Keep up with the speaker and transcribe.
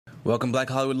Welcome, Black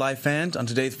Hollywood Live fans. On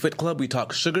today's Fit Club, we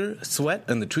talk sugar, sweat,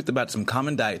 and the truth about some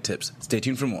common diet tips. Stay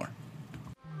tuned for more.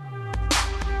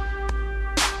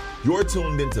 You're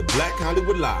tuned into Black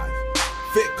Hollywood Live,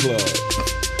 Fit Club.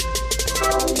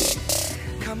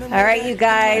 All right, you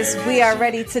guys, we are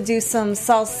ready to do some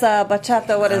salsa,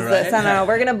 bachata. What is this? I don't know.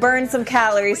 We're going to burn some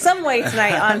calories some way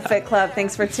tonight on Fit Club.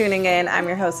 Thanks for tuning in. I'm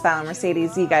your host, Fallon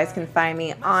Mercedes. You guys can find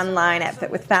me online at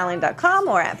fitwithfallon.com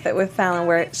or at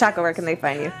fitwithfallon. Shaka, where can they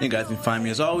find you? You guys can find me,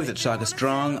 as always, at Shaka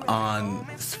Strong on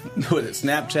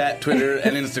Snapchat, Twitter,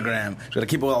 and Instagram. Got to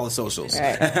keep all the socials.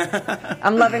 Right.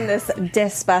 I'm loving this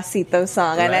Despacito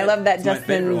song, and I love that it's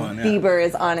Justin Bieber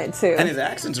is on it, too. And his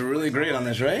accents are really great on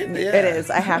this, right? Yeah. It is.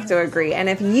 I have to agree. And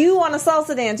if you want to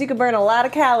salsa dance, you can burn a lot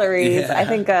of calories. Yeah. I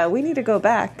think we need to go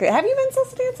back. Have you been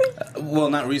salsa dancing? Well,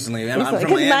 not recently. I'm from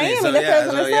Miami. So that's what I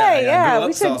was going to say. Yeah,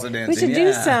 we should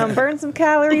do some, burn some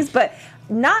calories. But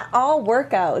not all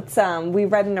workouts, we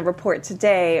read in a report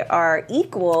today, are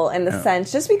equal in the sense,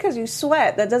 just because you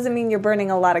sweat, that doesn't mean you're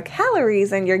burning a lot of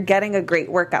calories and you're getting a great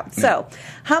workout. So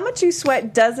how much you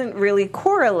sweat doesn't really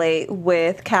correlate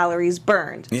with calories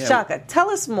burned. Yeah. Shaka, tell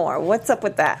us more. What's up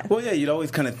with that? Well, yeah, you'd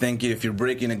always kind of think if you're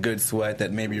breaking a good sweat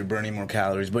that maybe you're burning more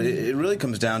calories, but it really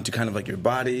comes down to kind of like your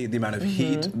body, the amount of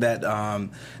heat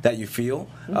that you feel,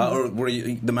 or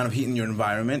the amount of heat in your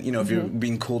environment. You know, if you're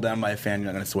being cooled down by a fan, you're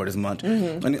not going to sweat as much.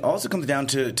 And it also comes down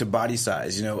to body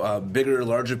size. You know, bigger,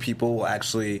 larger people will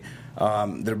actually,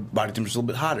 their body temperature is a little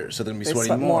bit hotter, so they're going to be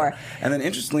sweating more. And then,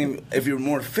 interestingly, if you're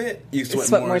more fit, you sweat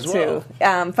more as well.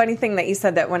 Too. Funny thing that you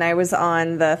said that when I was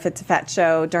on the Fit to Fat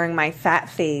show during my fat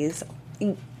phase,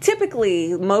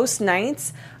 typically, most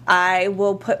nights, I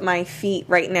will put my feet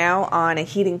right now on a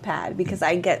heating pad because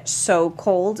I get so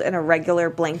cold in a regular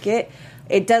blanket.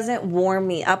 It doesn't warm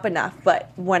me up enough.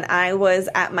 But when I was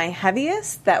at my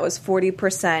heaviest, that was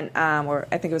 40%, or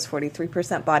I think it was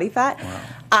 43% body fat. Wow.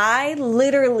 I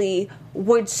literally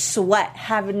would sweat,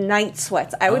 have night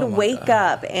sweats. I would wake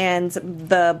up and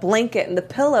the blanket and the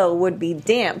pillow would be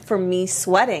damp from me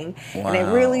sweating. Wow. And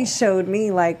it really showed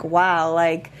me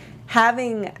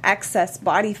having excess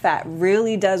body fat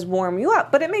really does warm you up.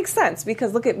 But it makes sense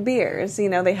because look at bears. You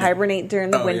know, they hibernate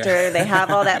during the winter. Yeah. They have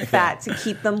all that fat to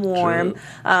keep them warm.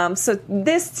 So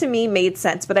this, to me, made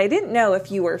sense. But I didn't know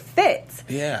if you were fit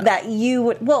that you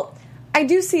would... Well, I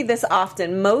do see this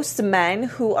often. Most men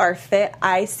who are fit,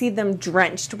 I see them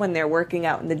drenched when they're working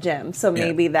out in the gym. So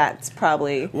maybe that's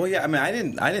probably... Well, yeah, I mean,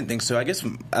 I didn't think so. I guess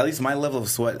at least my level of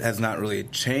sweat has not really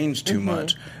changed too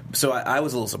much. So I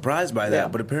was a little surprised by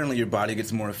that, but apparently your body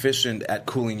gets more efficient at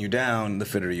cooling you down the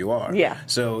fitter you are. Yeah.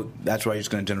 So that's why you're just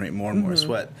going to generate more and more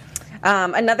sweat.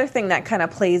 Another thing that kind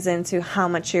of plays into how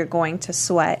much you're going to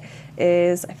sweat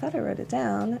is, I thought I wrote it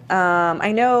down.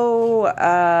 I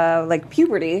know, like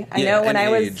puberty. I know when I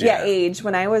was age.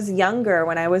 When I was younger,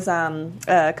 when I was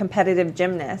a competitive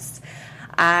gymnast,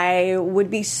 I would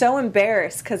be so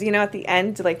embarrassed because, you know, at the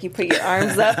end, like, you put your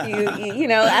arms up, you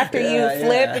know, after you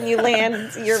flip and you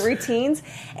land your routines.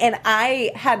 And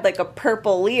I had, like, a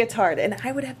purple leotard, and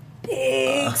I would have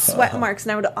big sweat marks,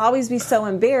 and I would always be so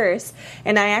embarrassed.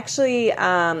 And I actually,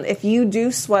 if you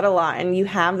do sweat a lot and you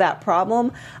have that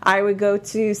problem, I would go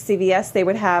to CVS. They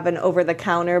would have an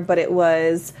over-the-counter, but it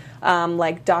was...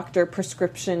 like doctor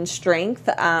prescription strength.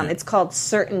 It's called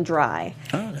Certain Dry.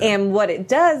 And what it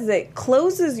does, it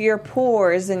closes your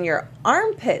pores in your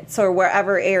armpits or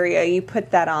wherever area you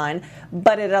put that on,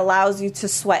 but it allows you to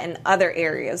sweat in other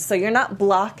areas. So you're not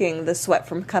blocking the sweat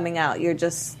from coming out. You're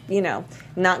just, you know,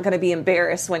 not going to be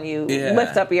embarrassed when you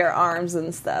lift up your arms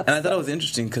and stuff. And I thought it was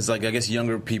interesting because, like, I guess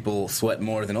younger people sweat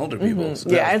more than older people. So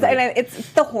and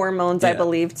it's the hormones, I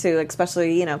believe, too,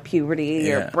 especially, you know, puberty.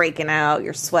 You're breaking out,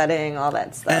 you're sweating, all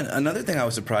that stuff. And another thing I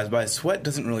was surprised by, sweat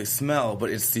doesn't really smell, but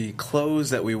it's the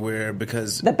clothes that we wear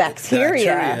because the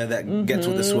bacteria that gets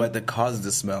with the sweat that causes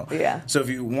the smell. Yeah. So if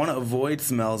you want to avoid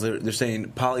smells, they're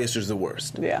saying polyester is the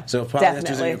worst. Yeah. So if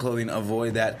polyester is in your clothing,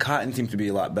 avoid that. Cotton seems to be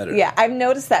a lot better. Yeah, I've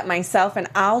noticed that myself, and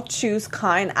I'll choose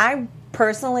cotton. I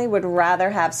personally would rather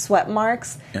have sweat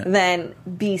marks than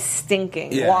be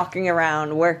stinking, walking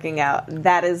around, working out.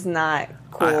 That is not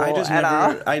cool at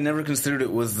all. I never considered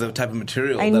it was the type of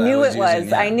material I knew it was.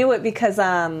 Yeah. I knew it because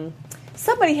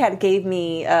somebody had gave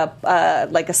me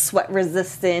like a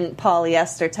sweat-resistant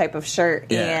polyester type of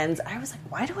shirt, and I was like,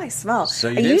 why do I smell? So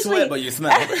you didn't sweat, but you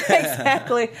smell.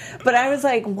 Exactly. But I was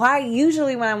like, why?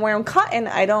 Usually when I'm wearing cotton,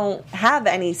 I don't have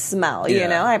any smell, you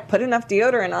know? I put enough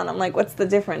deodorant on. I'm like, what's the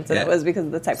difference? And it was because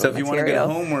of the type of material. So if you want to get a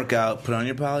home workout, put on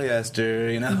your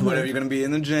polyester, you know, whatever you're going to be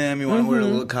in the gym, you want to wear a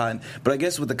little cotton. But I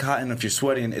guess with the cotton, if you're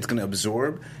sweating, it's going to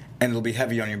absorb. and it'll be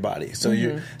heavy on your body. So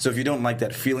so if you don't like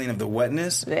that feeling of the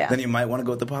wetness, then you might want to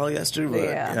go with the polyester. But,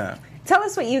 yeah. Tell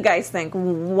us what you guys think.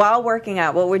 While working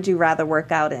out, what would you rather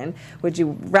work out in? Would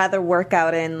you rather work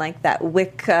out in like that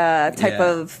wick type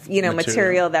of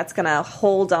material that's going to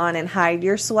hold on and hide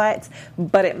your sweat,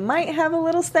 but it might have a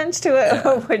little stench to it?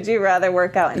 Or would you rather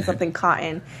work out in something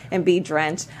cotton and be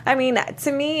drenched? I mean,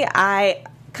 to me, I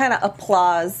kind of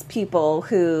applaud people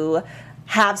who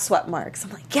have sweat marks.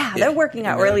 I'm like, they're working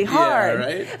out really hard.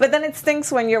 Right? But then it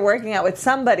stinks when you're working out with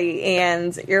somebody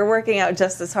and you're working out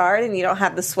just as hard and you don't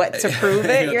have the sweat to prove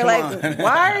it. You're like,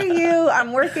 why are you?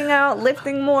 I'm working out,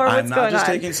 lifting more. What's going on? I'm not just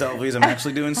taking selfies. I'm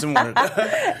actually doing some work.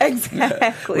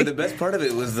 Exactly. But the best part of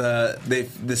it was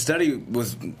the study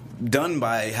was done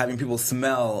by having people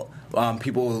smell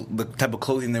the type of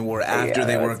clothing they wore after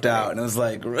they worked out, and it was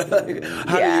like, how do you want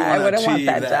to I wouldn't want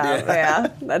that job. Yeah.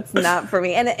 That's not for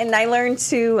me. And I learned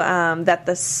too that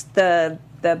the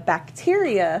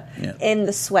bacteria in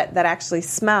the sweat that actually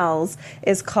smells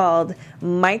is called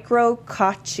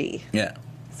micrococci. Yeah.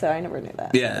 So I never knew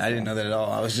that. Yeah, I didn't know that at all.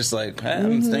 I was just like, hey,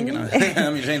 I'm stinking.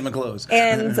 Let me change my clothes.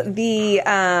 And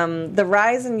the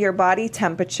rise in your body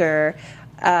temperature,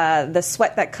 the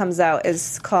sweat that comes out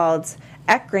is called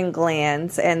eccrine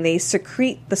glands, and they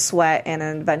secrete the sweat, and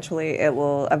then eventually it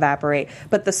will evaporate.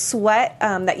 But the sweat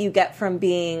that you get from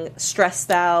being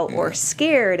stressed out or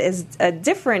scared is a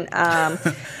different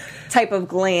type of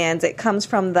gland. It comes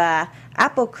from the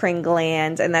apocrine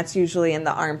gland, and that's usually in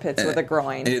the armpits or the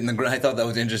groin. I thought that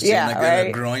was interesting.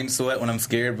 A groin sweat when I'm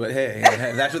scared, but hey,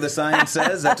 that's what the science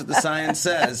says. That's what the science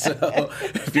says. So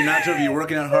if you're not sure if you're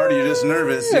working out hard or you're just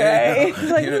nervous, right?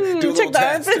 Do a little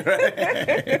test.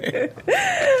 Right?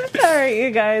 All right,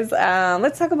 you guys.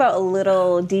 Let's talk about a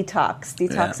little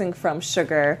detoxing from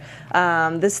sugar.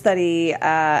 This study,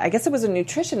 I guess it was a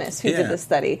nutritionist who did this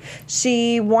study.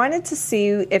 She wanted to see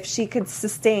if she could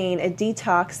sustain a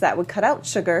detox that would cut out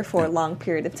sugar for a long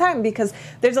period of time, because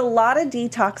there's a lot of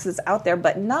detoxes out there,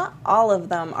 but not all of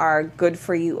them are good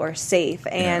for you or safe,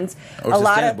 and or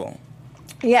sustainable.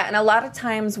 And a lot of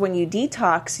times when you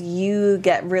detox, you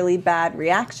get really bad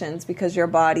reactions because your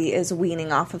body is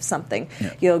weaning off of something.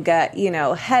 Yeah. You'll get,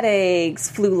 headaches,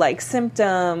 flu-like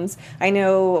symptoms. I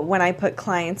know when I put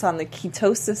clients on the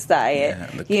ketosis diet,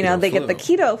 they get the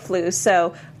keto flu.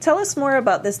 So tell us more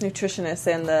about this nutritionist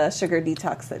and the sugar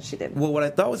detox that she did. Well, what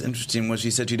I thought was interesting was she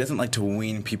said she doesn't like to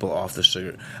wean people off the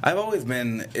sugar. I've always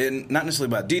been, not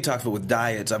necessarily about detox, but with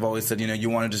diets, I've always said, you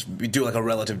want to just do like a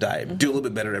relative diet, do a little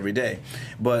bit better every day.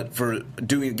 But for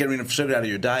getting rid of sugar out of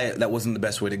your diet, that wasn't the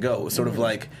best way to go. It was sort of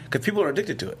like, because people are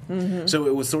addicted to it. So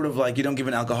it was sort of like, you don't give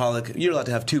an alcoholic, you're allowed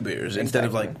to have 2 beers instead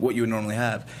of like what you would normally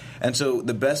have. And so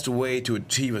the best way to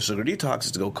achieve a sugar detox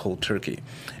is to go cold turkey.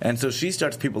 And so she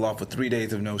starts people off with 3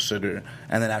 days of no sugar,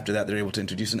 and then after that they're able to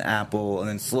introduce an apple, and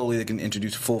then slowly they can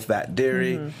introduce full-fat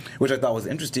dairy, which I thought was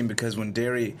interesting because when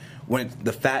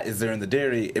the fat is there in the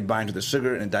dairy, it binds with the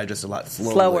sugar and it digests a lot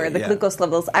slower. The glucose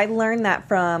levels. I learned that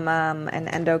from an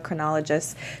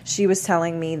endocrinologist. She was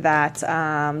telling me that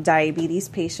diabetes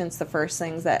patients, the first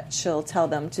things that she'll tell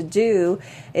them to do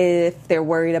if they're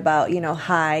worried about,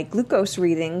 high glucose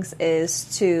readings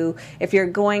is to, if you're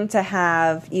going to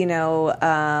have,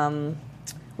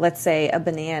 let's say a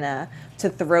banana, to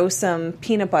throw some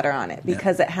peanut butter on it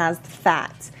because it has the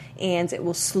fat, and it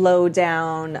will slow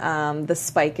down the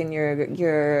spike in your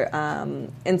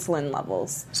insulin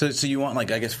levels. So you want,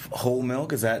 like, I guess, whole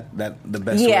milk? Is that the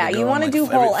best way to go? You want to do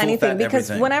whole anything, because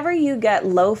whenever you get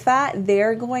low fat,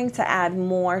 they're going to add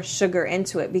more sugar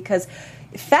into it, because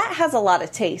fat has a lot of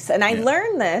taste. And I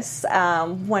learned this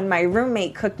when my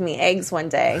roommate cooked me eggs one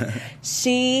day.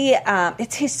 It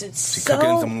tasted so... She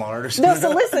cooking some lard or something? No,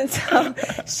 so listen. So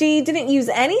she didn't use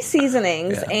any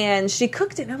seasonings, and she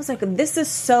cooked it, and I was like, this is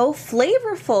so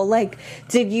flavorful. Like,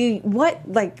 did you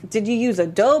use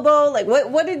adobo? Like,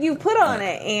 what did you put on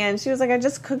it? And she was like, I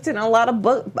just cooked it in a lot of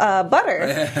butter.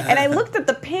 And I looked at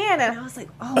the pan, and I was like,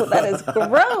 oh, that is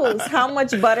gross, how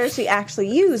much butter she actually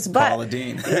used. But Paula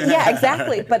Deen. Yeah, exactly.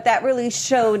 But that really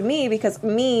showed me, because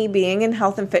me being in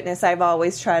health and fitness, I've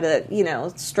always tried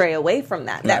to, stray away from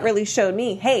that. That really showed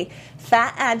me, hey,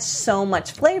 fat adds so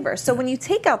much flavor. So when you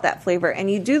take out that flavor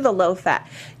and you do the low fat,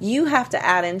 you have to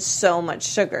add in so much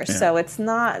sugar. Yeah. So it's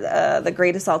not the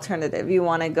greatest alternative. You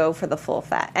want to go for the full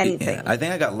fat, anything. Yeah. I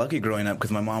think I got lucky growing up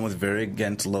because my mom was very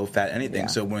against low fat anything. Yeah.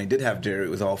 So when I did have dairy,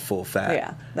 it was all full fat.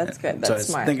 Yeah, that's good. That's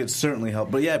smart. I think it certainly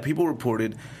helped. But yeah, people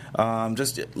reported,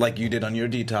 just like you did on your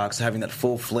detox, having that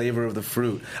full flavor of the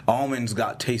fruit. Almonds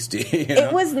got tasty.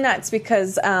 It was nuts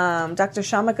because Dr.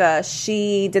 Shamika,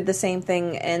 she did the same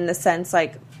thing in the sense,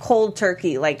 like, cold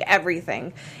turkey, like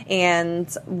everything. And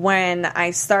when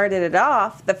I started it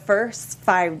off, the first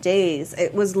 5 days,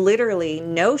 it was literally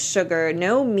no sugar,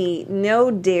 no meat, no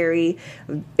dairy,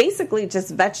 basically just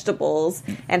vegetables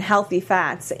and healthy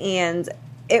fats. And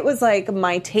it was like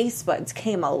my taste buds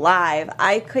came alive.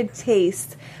 I could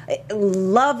taste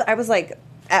I was like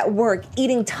at work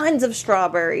eating tons of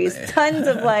strawberries, tons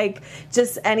of like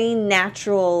just any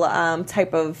natural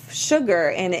type of sugar,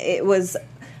 and it was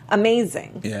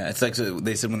amazing. Yeah, it's like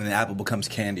they said when the apple becomes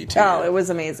candy too. Oh, it was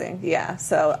amazing. Yeah.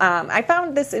 So I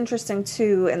found this interesting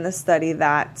too in the study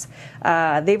that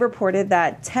they reported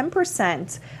that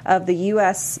 10% of the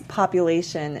U.S.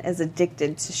 population is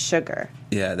addicted to sugar.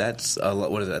 Yeah, that's a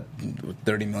lot. What is that?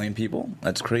 30 million people?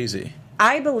 That's crazy.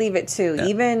 I believe it too. Yeah.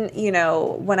 Even,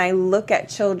 when I look at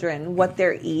children, what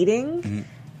they're eating,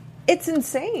 it's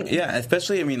insane. Yeah,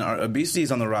 especially, our obesity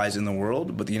is on the rise in the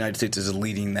world, but the United States is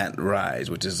leading that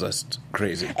rise, which is just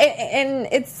crazy. And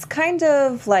it's kind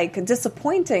of like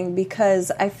disappointing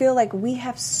because I feel like we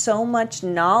have so much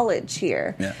knowledge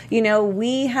here. Yeah.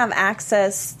 We have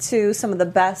access to some of the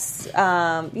best,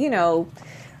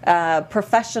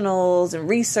 professionals and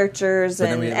researchers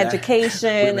and education.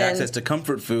 We have access to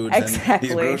comfort foods and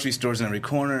these grocery stores in every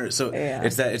corner. So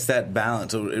it's that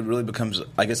balance. So it really becomes,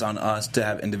 I guess, on us to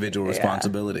have individual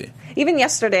responsibility. Even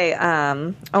yesterday,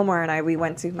 Omar and I,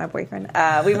 my boyfriend,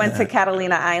 we went to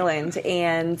Catalina Island,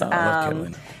 and I love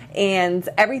Catalina. And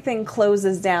everything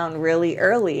closes down really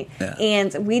early. Yeah.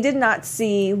 And we did not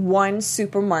see one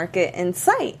supermarket in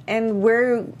sight. And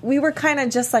we were kind of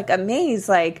just like amazed,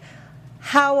 like,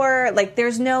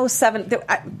 there's no there's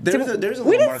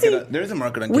a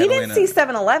market on Catalina. We didn't see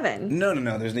 7-Eleven. No.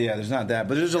 There's not that.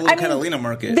 But there's a little Catalina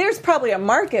market. There's probably a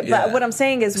market, but what I'm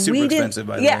saying is super expensive,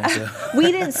 by the way. So.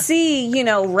 We didn't see,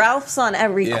 Ralph's on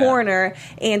every corner,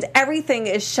 and everything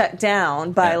is shut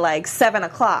down by like 7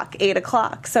 o'clock, 8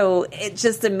 o'clock. So it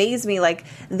just amazed me. Like,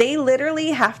 they literally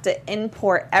have to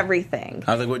import everything.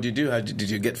 I was like, what did you do?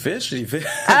 Did you get fish? Did you fish?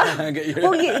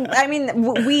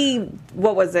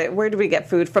 What was it? Where did we get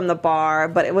food? From the bar,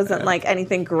 but it wasn't like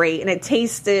anything great, and it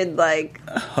tasted like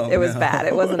it was bad.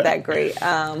 It wasn't that great.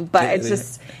 But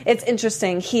it's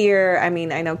interesting here. I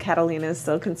know Catalina is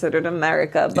still considered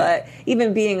America, but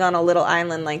even being on a little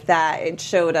island like that, it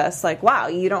showed us like, wow,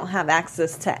 you don't have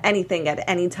access to anything at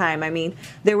any time.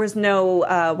 There was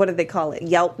no what do they call it?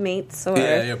 Yelp mates or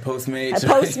Postmates.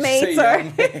 Postmates or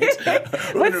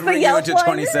what's the Yelp into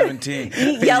one?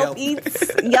 2017. Yelp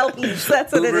Eats.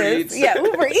 That's what Uber it is. Eats. Yeah,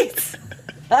 Uber Eats.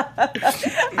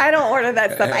 I don't order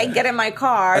that stuff. I get in my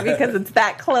car because it's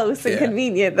that close and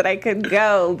convenient that I could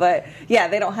go. But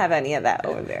they don't have any of that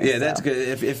over there. Yeah, that's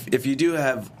good. If you do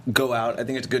go out, I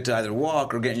think it's good to either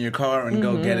walk or get in your car and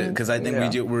go get it, because I think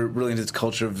we're really into this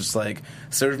culture of just like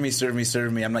serve me.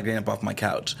 I'm not getting up off my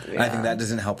couch. Yeah. And I think that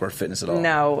doesn't help our fitness at all.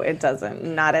 No, it doesn't.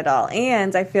 Not at all.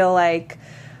 And I feel like,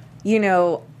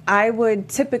 I would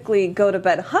typically go to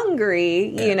bed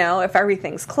hungry, if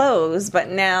everything's closed. But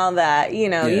now that,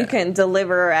 you can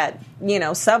deliver at,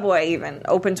 Subway, even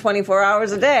open 24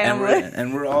 hours a day.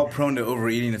 And we're all prone to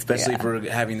overeating, especially for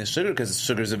having the sugar, because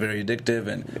sugar is very addictive,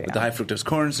 and with the high fructose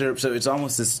corn syrup. So it's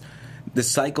almost this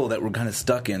cycle that we're kind of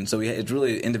stuck in. So it's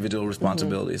really individual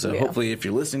responsibility. So hopefully if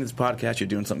you're listening to this podcast, you're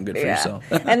doing something good for yourself.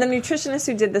 And the nutritionist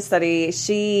who did the study,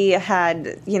 she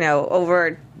had,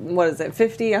 over,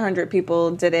 50, 100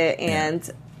 people did it,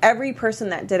 and every person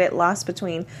that did it lost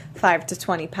between 5 to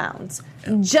 20 pounds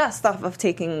just off of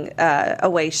taking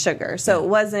away sugar. So it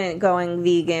wasn't going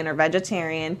vegan or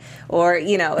vegetarian or,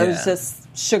 it was just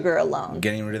sugar alone.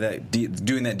 Getting rid of that,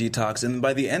 doing that detox. And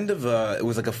by the end of, it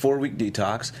was like a 4-week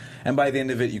detox. And by the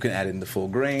end of it, you can add in the full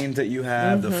grains that you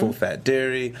have, the full fat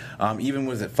dairy,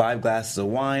 even 5 glasses of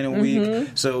wine a week.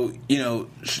 So, the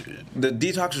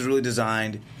detox is really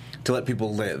designed to let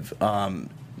people live.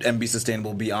 And be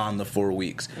sustainable beyond the 4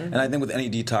 weeks. And I think with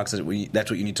any detox, that's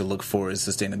what you need to look for is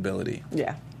sustainability.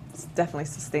 Yeah, it's definitely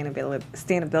sustainability.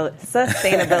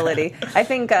 I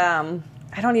think, I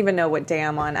don't even know what day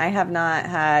I'm on. I have not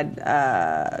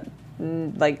had,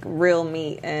 real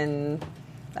meat in,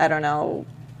 I don't know,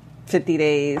 50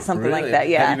 days, something like that.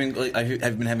 Yeah. Have you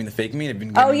been having the fake meat?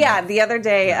 The other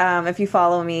day, if you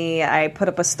follow me, I put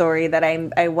up a story that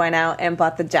I went out and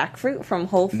bought the jackfruit from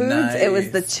Whole Foods. Nice. It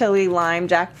was the chili lime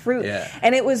jackfruit. Yeah.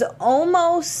 And it was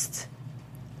almost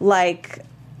like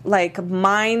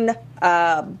mind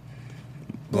blowing?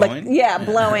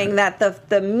 Blowing that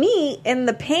the meat in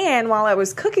the pan while I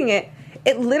was cooking it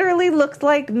literally looked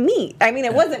like meat.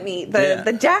 It wasn't meat.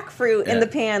 The jackfruit in the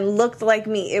pan looked like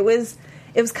meat.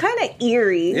 it was kind of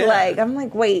eerie. Yeah. Like, I'm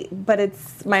like, wait, but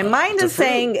it's, my mind is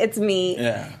saying it's meat.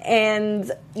 Yeah.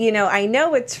 And, you know, I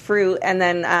know it's fruit. And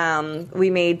then we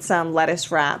made some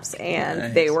lettuce wraps,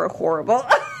 and they were horrible.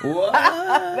 What?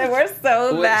 They were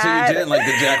so bad. So you didn't like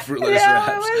the jackfruit lettuce No,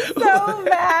 wraps? it was so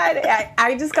bad.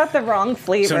 I just got the wrong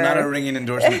flavor. So not a ringing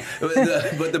endorsement.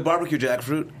 But the barbecue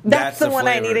jackfruit, that's the one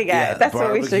flavor. I need to get. Yeah, that's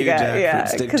what we should get. Jackfruit, Yeah,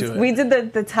 stick to because it. we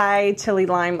did the Thai chili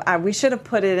lime. We should have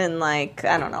put it in, like,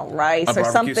 I don't know, rice A or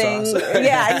barbecue something. sauce.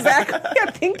 Yeah, exactly. I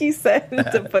think you said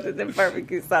to put it in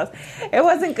barbecue sauce. It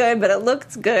wasn't good, but it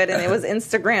looked good, and it was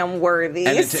Instagram worthy.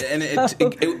 And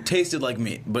it tasted like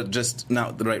meat, but just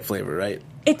not the right flavor, right?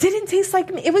 It didn't taste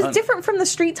like me. It was different from the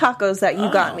street tacos that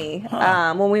you got me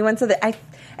when we went to I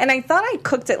thought I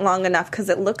cooked it long enough because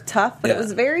it looked tough, but it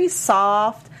was very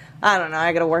soft. I don't know.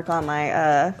 I got to work on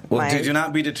my. Did you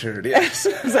not be deterred? Yes.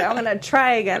 So I'm going to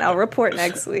try again. I'll report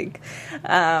next week.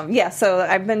 So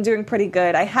I've been doing pretty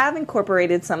good. I have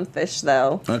incorporated some fish,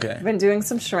 though. Okay. I've been doing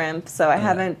some shrimp, so I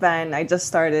haven't been. I just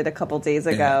started a couple days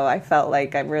ago. Yeah. I felt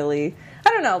like I really. I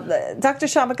don't know. Dr.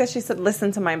 Shamika, she said,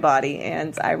 listen to my body,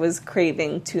 and I was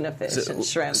craving tuna fish and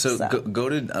shrimp. So go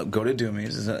to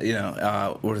Doomy's.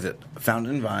 What is it?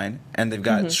 Fountain and Vine, and they've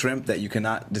got shrimp that you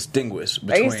cannot distinguish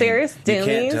between. Are you serious? You can't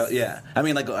Doomy's? tell. Yeah, I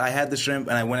mean, like I had the shrimp,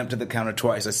 and I went up to the counter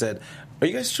twice. I said, "Are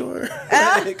you guys sure?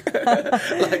 like,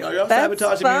 are y'all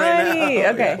sabotaging me right now?"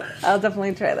 Okay, Yeah. I'll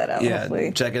definitely try that out. Yeah,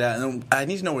 Hopefully. check it out. And I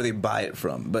need to know where they buy it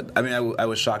from. But I mean, I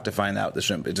was shocked to find out the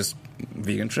shrimp. It's just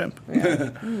vegan shrimp.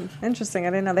 Yeah. Interesting.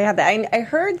 I didn't know they had that. I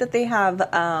heard that they have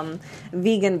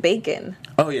vegan bacon.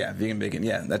 Oh yeah, vegan bacon.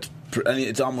 Yeah,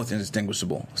 it's almost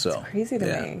indistinguishable. So It's crazy to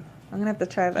me. I'm going to have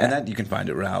to try that. And that you can find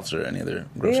at Ralph's or any other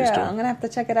grocery store. Yeah, I'm going to have to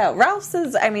check it out. Ralph's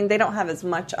is, I mean, they don't have as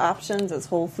much options as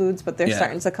Whole Foods, but they're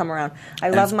starting to come around. I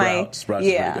love Sprouts is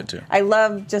pretty good too. I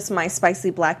love just my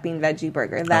spicy black bean veggie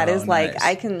burger. That is like, nice.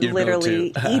 I can Your literally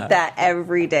go-to. eat that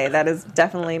every day. That is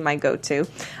definitely my go-to.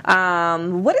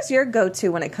 What is your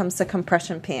go-to when it comes to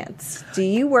compression pants? Do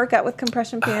you work out with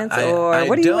compression pants, or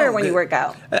what do you wear when you work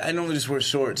out? I normally just wear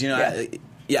shorts.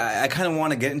 I kind of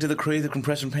want to get into the craze of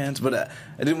compression pants, but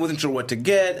I wasn't sure what to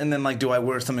get. And then, like, do I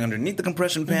wear something underneath the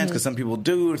compression pants? Because some people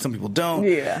do, or some people don't.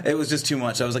 Yeah. It was just too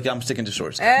much. I was like, I'm sticking to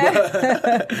shorts.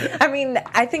 I mean,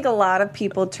 I think a lot of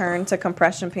people turn to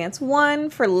compression pants, one,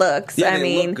 for looks. Yeah, I they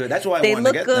mean, look good. That's why I they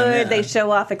wanted to look get them, good. yeah. They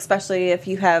show off, especially if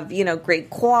you have, great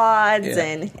quads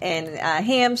and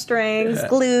hamstrings,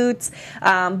 glutes.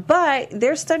 But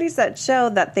there's studies that show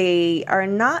that they are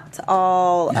not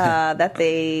all that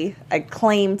they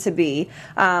claim to be.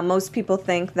 Most people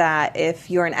think that if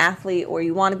you're an athlete or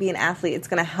you want to be an athlete, it's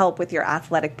going to help with your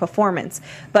athletic performance.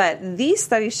 But these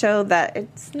studies show that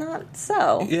it's not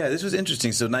so. Yeah, this was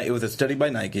interesting. So it was a study by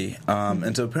Nike,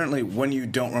 and so apparently when you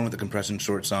don't run with the compression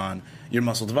shorts on, your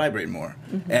muscles vibrate more,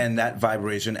 and that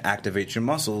vibration activates your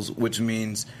muscles, which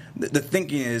means the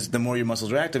thinking is the more your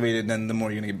muscles are activated, then the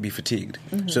more you're going to be fatigued.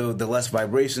 So the less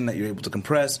vibration that you're able to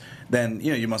compress, then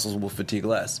your muscles will fatigue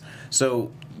less.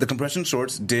 So the compression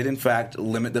shorts did in fact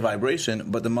limit the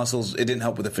vibration, but the muscles, it didn't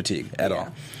help with the fatigue at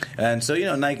all. And so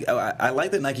Nike, I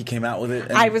like that Nike came out with it.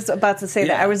 And I was about to say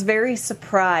that. I was very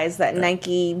surprised that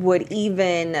Nike would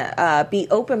even be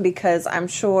open, because I'm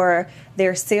sure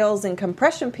their sales in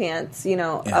compression pants,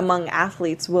 among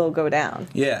athletes will go down.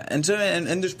 Yeah, and so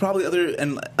and there's probably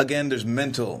and again, there's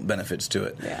mental benefits to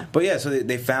it. Yeah. But yeah, so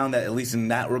they found that at least in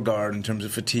that regard, in terms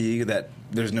of fatigue, that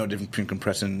there's no difference between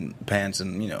compression pants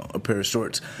and a pair of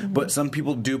shorts. But some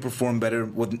people do perform better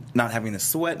with not having the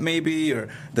sweat, maybe, or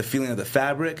the feeling of the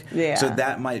fabric. Yeah. So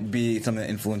that might be something that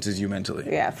influences you mentally.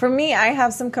 Yeah. For me, I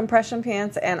have some compression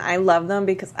pants, and I love them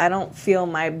because I don't feel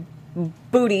my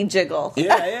booty jiggle.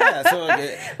 Yeah. So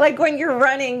like when you're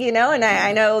running, and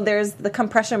I know there's the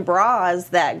compression bras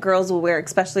that girls will wear,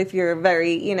 especially if you're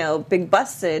very, big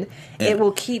busted. It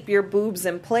will keep your boobs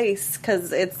in place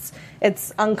because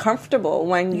it's uncomfortable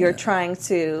when you're trying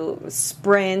to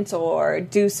sprint or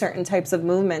do certain types of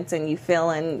movements and you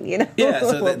feel Yeah,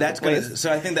 so that's good.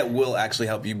 So I think that will actually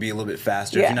help you be a little bit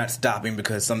faster if Yeah. you're not stopping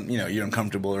because you're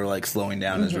uncomfortable or like slowing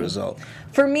down as a result.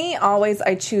 For me, always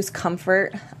I choose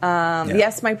comfort.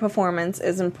 Yes, my performance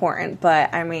is important,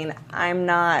 but I mean, I'm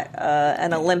not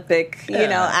an Olympic,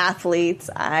 athlete.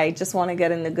 I just want to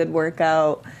get in a good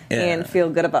workout and feel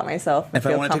good about myself. And if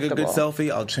feel I want to take a good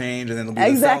selfie, I'll change, and then it'll be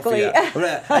Exactly. the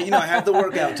selfie. I have the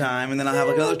workout time, and then I'll have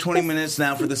like another 20 minutes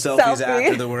now for the selfies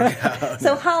after the workout.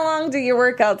 So how long do your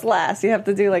workouts last? You have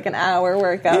to do like an hour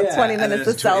workout, 20 minutes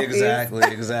of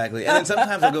selfies. Exactly. And then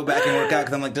sometimes I'll go back and work out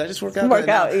because I'm like, did I just work out? Work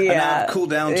out, And I'll cool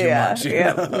down too much.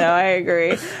 No, I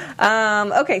agree.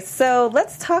 Okay, so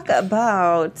let's talk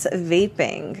about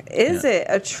vaping. Is it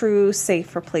a true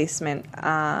safe replacement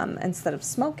instead of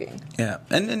smoking? Yeah,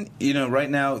 and then, right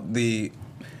now,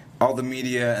 all the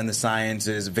media and the science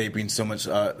is vaping so much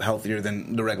healthier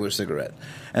than the regular cigarette.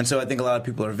 And so I think a lot of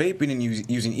people are vaping and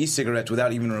using e-cigarettes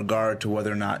without even regard to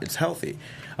whether or not it's healthy.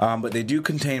 But they do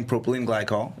contain propylene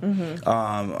glycol.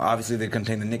 Obviously, they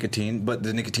contain the nicotine, but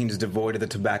the nicotine is devoid of the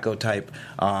tobacco type,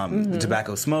 the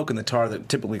tobacco smoke and the tar that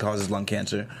typically causes lung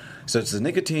cancer. So it's the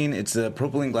nicotine, it's the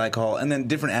propylene glycol, and then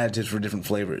different additives for different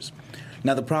flavors.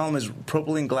 Now, the problem is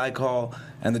propylene glycol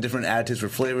and the different additives for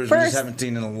flavors we just haven't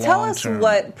seen in a long term. Tell us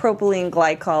what propylene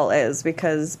glycol is,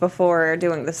 because before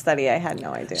doing the study, I had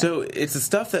no idea. So it's the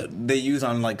stuff that they use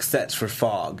on, sets for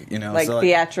fog, Like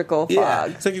theatrical fog.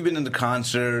 Yeah. So if you've been in the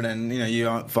concert and, you're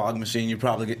on a fog machine, you've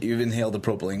inhaled the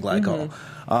propylene glycol.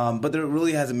 But there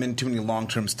really hasn't been too many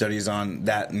long-term studies on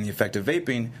that and the effect of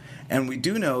vaping. And we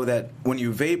do know that when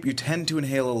you vape, you tend to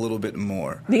inhale a little bit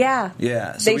more. Yeah.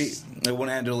 Yeah. So one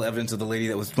anecdotal evidence of the lady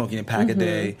that was smoking a pack a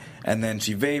day, and then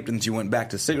she vaped, and she went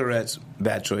back to cigarettes.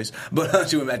 Bad choice. But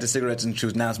she went back to cigarettes, and she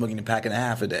was now smoking a pack and a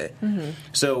half a day.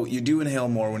 So you do inhale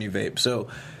more when you vape. So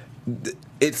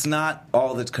it's not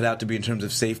all that's cut out to be in terms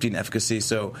of safety and efficacy,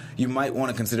 so you might want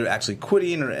to consider actually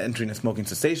quitting or entering a smoking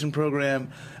cessation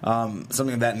program,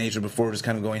 something of that nature, before just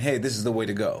kind of going, hey, this is the way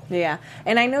to go. Yeah,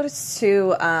 and I noticed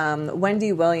too,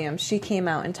 Wendy Williams, she came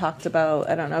out and talked about,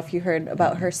 I don't know if you heard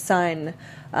about her son.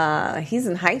 He's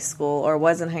in high school, or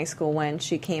was in high school when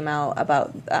she came out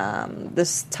about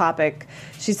this topic.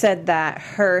 She said that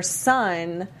her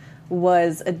son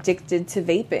was addicted to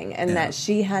vaping and that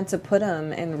she had to put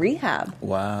him in rehab.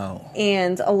 Wow.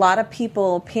 And a lot of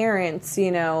people, parents,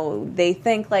 they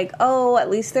think oh, at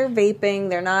least they're vaping.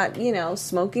 They're not,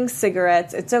 smoking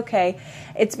cigarettes. It's okay.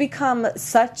 It's become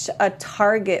such a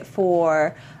target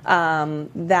for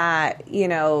that,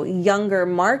 younger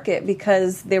market,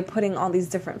 because they're putting all these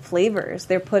different flavors.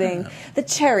 They're putting the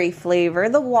cherry flavor,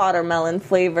 the watermelon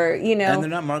flavor, And they're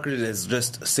not marketed as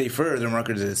just safer, they're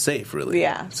marketed as safe, really.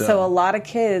 Yeah. So a lot of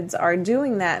kids are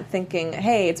doing that thinking,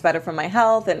 hey, it's better for my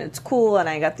health and it's cool and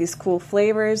I got these cool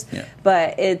flavors. Yeah.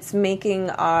 But it's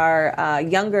making our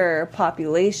younger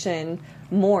population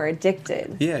more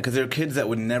addicted. Yeah, because there are kids that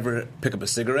would never pick up a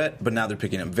cigarette, but now they're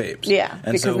picking up vapes. Yeah,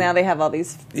 and because now they have all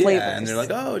these flavors. Yeah, and they're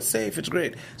like, oh, it's safe, it's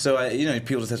great. So,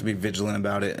 people just have to be vigilant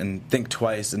about it and think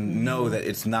twice and know that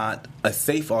it's not a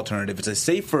safe alternative, it's a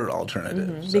safer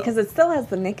alternative. So. Because it still has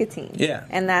the nicotine. Yeah.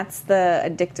 And that's the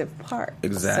addictive part.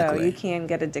 Exactly. So you can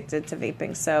get addicted to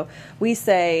vaping. So we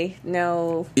say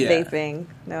no vaping,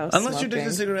 no Unless smoking. you're addicted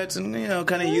to cigarettes and,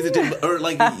 kind of use it or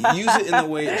use it in the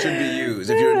way it should be used.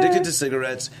 If you're addicted to cigarettes,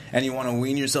 and you want to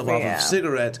wean yourself off of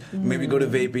cigarettes, maybe go to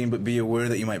vaping, but be aware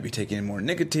that you might be taking in more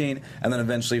nicotine, and then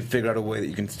eventually figure out a way that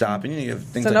you can stop. And you have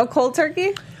things no cold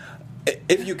turkey?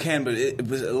 If you can, but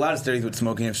a lot of studies with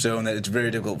smoking have shown that it's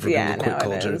very difficult for people to quit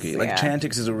cold turkey.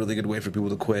 Chantix is a really good way for people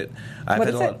to quit.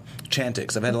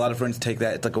 Chantix. I've had a lot of friends take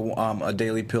that. It's like a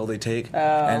daily pill they take,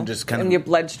 and just kind of your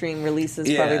bloodstream releases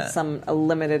probably a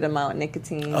limited amount of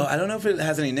nicotine. Oh, I don't know if it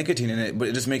has any nicotine in it, but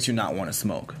it just makes you not want to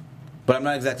smoke. But I'm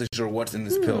not exactly sure what's in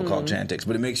this pill called Chantix.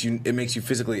 But it makes you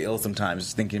physically ill sometimes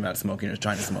just thinking about smoking or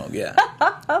trying to smoke. Yeah,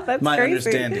 that's my crazy.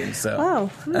 understanding. So, I'll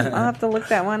have to look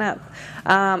that one up.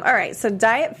 All right, so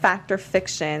diet factor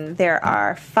fiction. There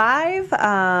are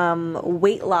 5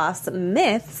 weight loss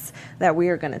myths that we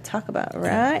are going to talk about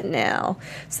right now.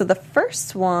 So the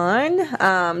first one: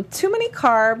 too many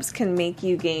carbs can make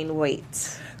you gain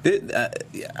weight.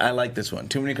 I like this one.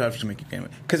 Too many carbs to make you gain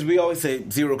weight. Because we always say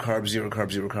 0 carbs, 0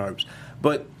 carbs, 0 carbs.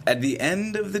 But at the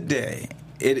end of the day,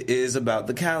 it is about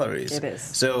the calories. It is.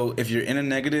 So if you're in a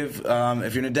negative,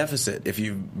 if you're in a deficit, if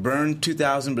you burn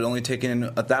 2,000 but only taken in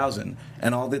 1,000,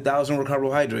 and all the 1,000 were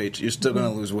carbohydrates, you're still going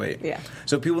to lose weight. Yeah.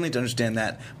 So people need to understand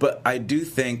that. But I do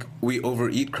think we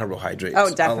overeat carbohydrates.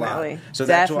 Oh, definitely. A lot. So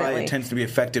that's why it tends to be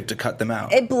effective to cut them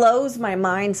out. It blows my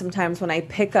mind sometimes when I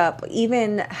pick up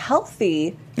even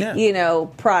healthy,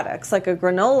 products like a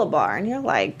granola bar, and you're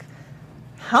like,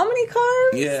 how many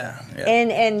carbs? Yeah.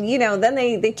 And then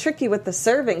they trick you with the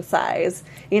serving size,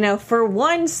 for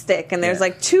one stick, and there's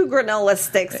 2 granola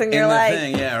sticks, and you're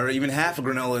like... or even half a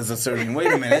granola is a serving.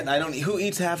 Wait a minute, who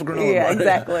eats half a granola Yeah, bar?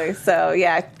 exactly. So,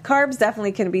 carbs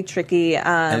definitely can be tricky.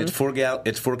 And it's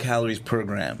 4 calories per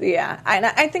gram. Yeah. And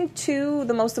I think, too,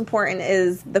 the most important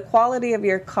is the quality of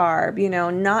your carb,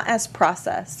 not as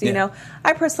processed.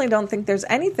 I personally don't think there's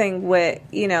anything with,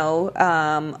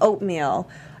 oatmeal,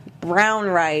 brown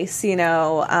rice,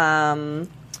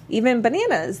 even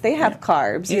bananas, they have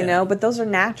carbs, you know, but those are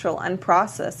natural,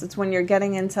 unprocessed. It's when you're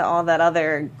getting into all that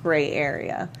other gray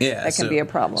area that can be a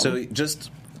problem. So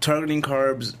just targeting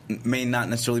carbs may not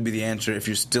necessarily be the answer if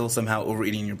you're still somehow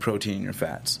overeating your protein and your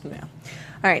fats. Yeah.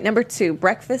 All right, number 2,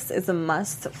 breakfast is a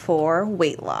must for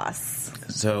weight loss.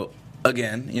 So,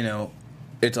 again, you know,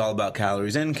 it's all about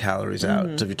calories in, calories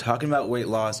out. So if you're talking about weight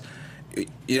loss,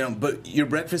 you know, but your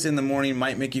breakfast in the morning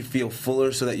might make you feel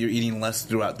fuller so that you're eating less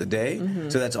throughout the day.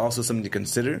 So that's also something to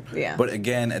consider. Yeah. But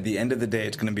again, at the end of the day,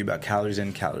 it's going to be about calories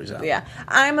in, calories out. Yeah.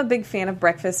 I'm a big fan of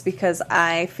breakfast because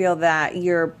I feel that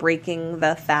you're breaking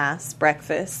the fast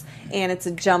breakfast, and it's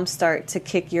a jump start to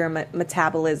kick your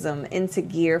metabolism into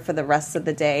gear for the rest of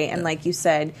the day. And like you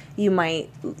said, you might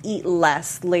eat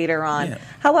less later on. Yeah.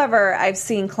 However, I've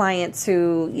seen clients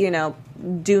who, you know,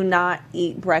 do not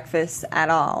eat breakfast at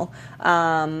all,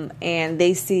 and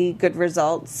they see good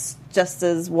results just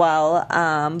as well,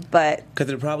 but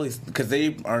because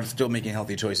they are still making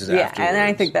healthy choices afterwards. And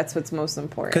I think that's what's most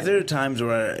important. Because there are times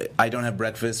where I don't have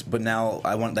breakfast, but now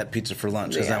I want that pizza for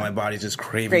lunch because now my body's just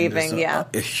craving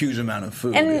a huge amount of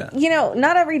food. And you know,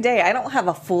 not every day. I don't have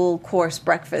a full course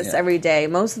breakfast every day.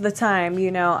 Most of the time,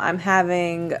 you know, I'm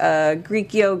having a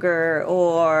Greek yogurt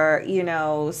or, you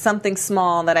know, something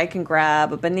small that I can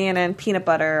grab, a banana and peanut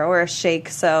butter or a shake.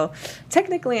 So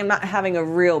technically, I'm not having a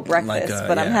real breakfast,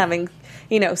 but I'm having,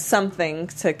 you know, something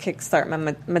to kickstart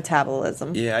my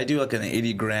metabolism. Yeah, I do like an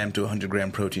 80 gram to 100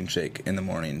 gram protein shake in the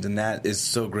mornings, and that is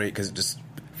so great because it just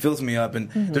fills me up. And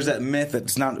there's that myth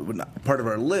that's not part of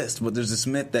our list, but there's this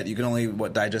myth that you can only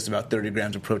digest about 30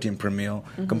 grams of protein per meal.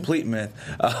 Complete myth.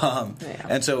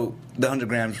 And so the 100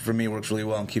 grams for me works really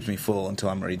well and keeps me full until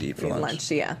I'm ready to eat for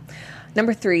lunch.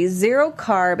 Number 3, zero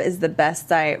carb is the best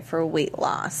diet for weight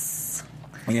loss.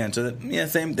 Yeah, so same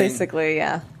thing. Basically,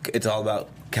 it's all about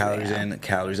calories in,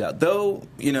 calories out. Though,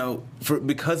 you know,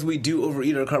 because we do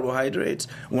overeat our carbohydrates,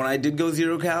 when I did go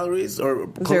 0 calories or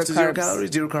close to 0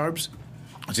 calories, 0 carbs,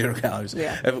 0 calories.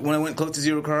 Yeah. When I went close to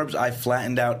 0 carbs, I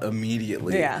flattened out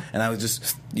immediately. Yeah. And I was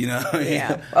just, you know.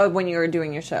 Oh, when you were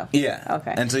doing your show. Yeah.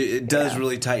 Okay. And so it does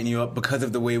really tighten you up because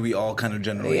of the way we all kind of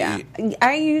generally eat.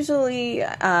 I usually,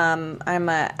 I'm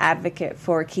an advocate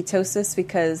for ketosis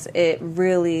because it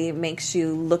really makes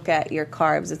you look at your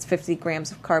carbs. It's 50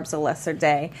 grams of carbs or less a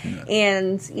day. Yeah.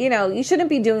 And, you know, you shouldn't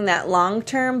be doing that long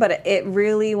term, but it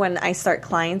really, when I start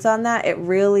clients on that, it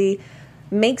really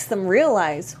makes them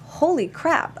realize, holy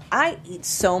crap, I eat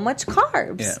so much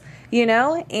carbs. Yeah. You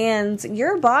know, and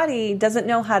your body doesn't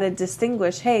know how to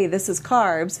distinguish, hey, this is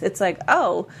carbs. It's like,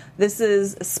 oh, this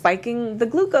is spiking the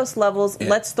glucose levels. Yeah.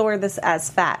 Let's store this as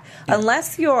fat. Yeah.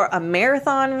 Unless you're a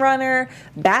marathon runner,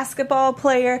 basketball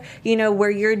player, you know,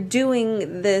 where you're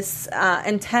doing this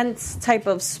intense type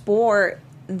of sport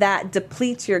that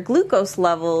depletes your glucose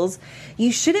levels,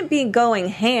 you shouldn't be going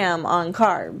ham on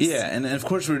carbs. Yeah, and of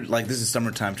course, we're like, this is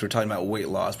summertime, so we're talking about weight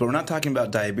loss, but we're not talking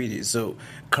about diabetes. So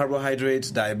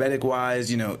carbohydrates, diabetic-wise,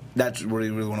 you know, that's where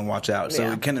you really want to watch out. So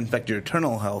it can affect your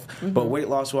internal health, but weight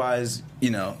loss-wise,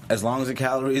 you know, as long as the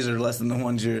calories are less than the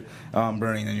ones you're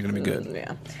burning, then you're going to be good.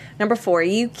 Yeah. Number 4,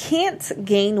 you can't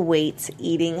gain weight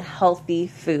eating healthy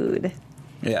food.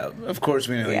 Yeah, of course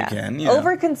we know you can. You know.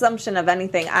 Overconsumption of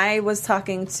anything. I was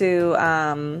talking to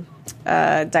a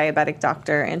diabetic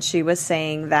doctor, and she was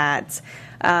saying that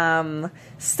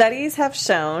studies have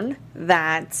shown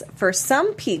that for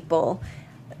some people,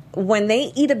 when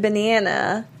they eat a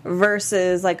banana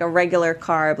versus like a regular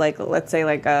carb, like let's say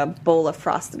like a bowl of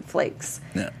Frosted Flakes,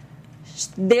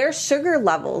 their sugar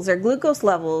levels, their glucose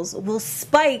levels will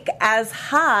spike as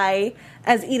high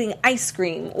as eating ice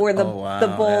cream or the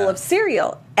bowl of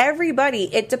cereal.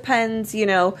 Everybody, it depends, you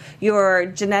know, your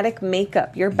genetic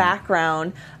makeup, your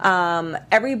background.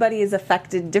 Everybody is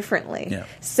affected differently. Yeah.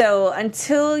 So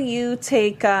until you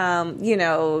take, you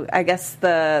know, I guess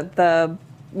the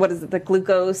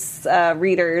glucose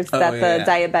readers that the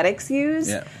diabetics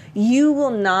use, you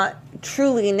will not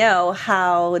truly know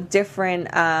how different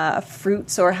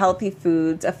fruits or healthy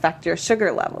foods affect your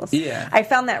sugar levels. Yeah. I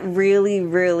found that really,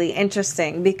 really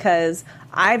interesting because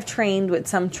I've trained with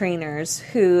some trainers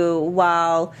who,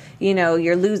 while, you know,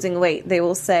 you're losing weight, they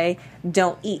will say,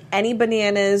 don't eat any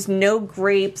bananas, no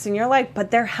grapes, and you're like,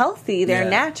 but they're healthy, they're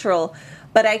natural.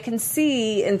 But I can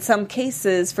see in some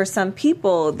cases, for some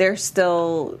people, they're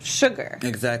still sugar.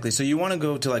 Exactly. So you want to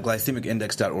go to like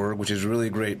glycemicindex.org, which is a really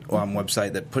great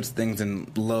website that puts things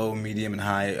in low, medium, and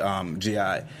high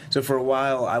GI. So for a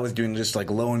while, I was doing just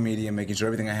like low and medium, making sure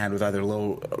everything I had was either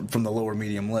low from the low or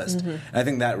medium list. And I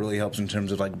think that really helps in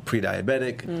terms of like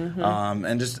pre-diabetic,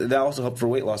 and just that also helped for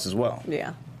weight loss as well.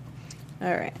 Yeah.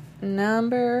 All right.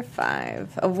 Number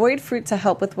 5. Avoid fruit to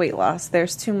help with weight loss.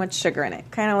 There's too much sugar in it.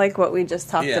 Kind of like what we just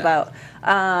talked about.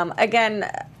 Again,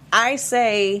 I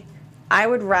say I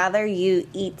would rather you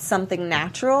eat something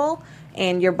natural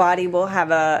and your body will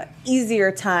have a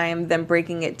easier time than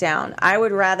breaking it down. I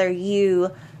would rather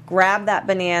you grab that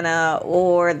banana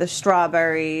or the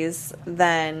strawberries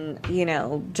than,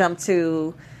 jump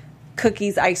to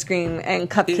cookies, ice cream, and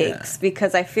cupcakes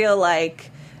because I feel like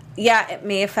it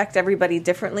may affect everybody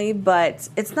differently, but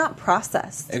it's not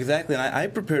processed. Exactly. And I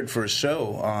prepared for a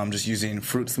show just using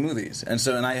fruit smoothies.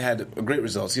 And I had great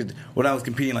results. When I was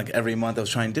competing every month, I was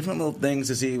trying different little things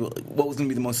to see what was going to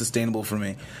be the most sustainable for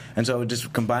me. And so I would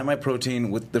just combine my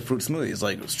protein with the fruit smoothies,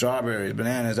 like strawberries,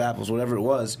 bananas, apples, whatever it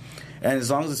was. And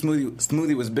as long as the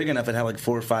smoothie was big enough, it had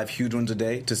 4 or 5 huge ones a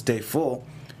day to stay full.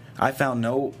 I found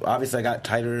obviously I got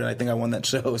tighter, and I think I won that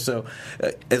show. So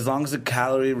as long as the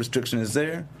calorie restriction is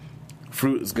there,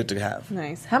 fruit is good to have.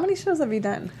 Nice. How many shows have you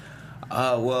done?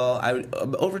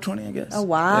 Over 20, I guess. Oh,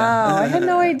 wow. I had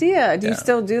no idea. Do you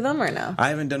still do them or no? I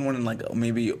haven't done one in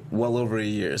maybe well over a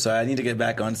year, so I need to get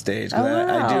back on stage because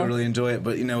I do really enjoy it.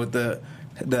 But, with the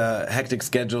hectic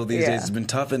schedule these days, it's been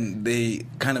tough, and they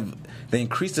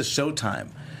increased the show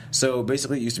time. So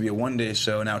basically, it used to be a 1-day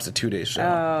show. Now it's a 2-day show.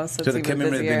 Oh, so the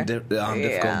commitment has been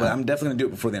difficult. But I'm definitely going to do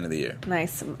it before the end of the year.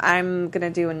 Nice. I'm going to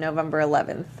do it November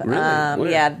 11th.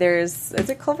 Really? Yeah. Is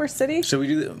it Culver City? Should we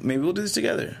do? Maybe we'll do this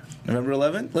together. November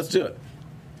 11th. Let's do it.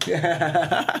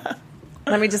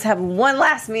 Let me just have one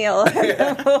last meal,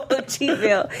 cheat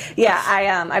meal.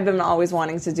 Yeah, I've been always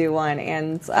wanting to do one,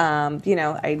 and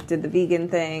I did the vegan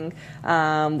thing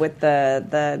with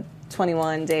the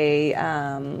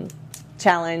 21-day.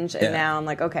 Challenge, and now I'm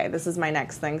like, okay, this is my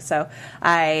next thing. So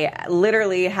I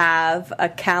literally have a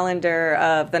calendar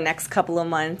of the next couple of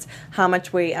months, how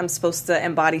much weight I'm supposed to,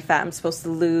 and body fat I'm supposed to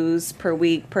lose per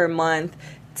week, per month,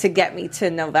 to get me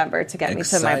to November, to get me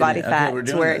to my body fat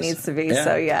to where it needs to be.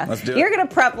 So you're gonna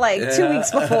prep 2 weeks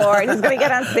before, and he's gonna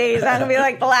get on stage. I'm gonna be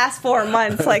the last 4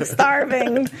 months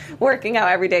starving, working out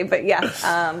every day. But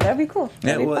that'd be cool.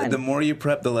 That'd be fun. The more you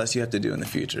prep, the less you have to do in the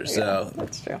future. So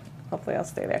that's true. Hopefully I'll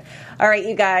stay there. All right,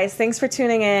 you guys, thanks for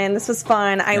tuning in. This was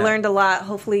fun. I learned a lot.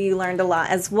 Hopefully you learned a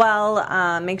lot as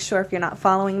well. Make sure if you're not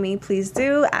following me, please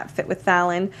do at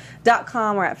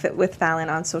fitwithfallon.com or at fitwithfallon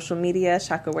on social media.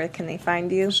 Shaka, where can they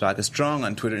find you? Shaka Strong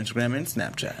on Twitter, Instagram, and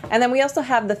Snapchat. And then we also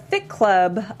have the Fit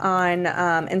Club on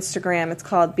Instagram. It's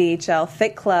called BHL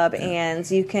Fit Club, and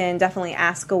you can definitely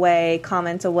ask away,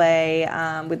 comment away.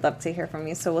 We'd love to hear from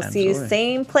you. So we'll see you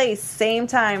same place, same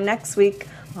time next week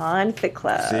on Fit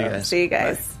Club. See you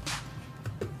guys.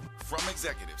 Bye. From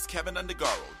executives Kevin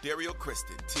Undergaro, Dario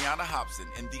Kristen, Tiana Hobson,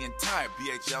 and the entire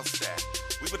BHL staff,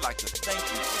 we would like to thank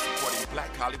you for supporting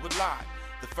Black Hollywood Live,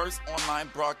 the first online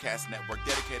broadcast network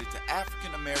dedicated to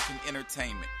African American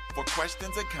entertainment. For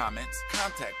questions and comments,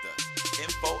 contact us.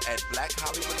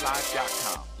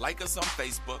 info@blackhollywoodlive.com. Like us on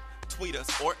Facebook, tweet us,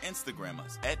 or Instagram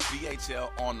us at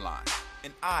BHL Online.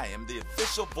 And I am the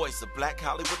official voice of Black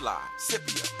Hollywood Live,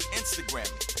 Scipio,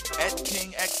 Instagram me at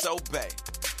KingXOBay.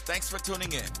 Thanks for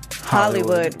tuning in.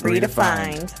 Hollywood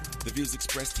Redefined. The views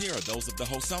expressed here are those of the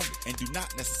host only and do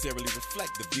not necessarily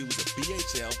reflect the views of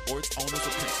BHL or its owners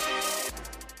or principals.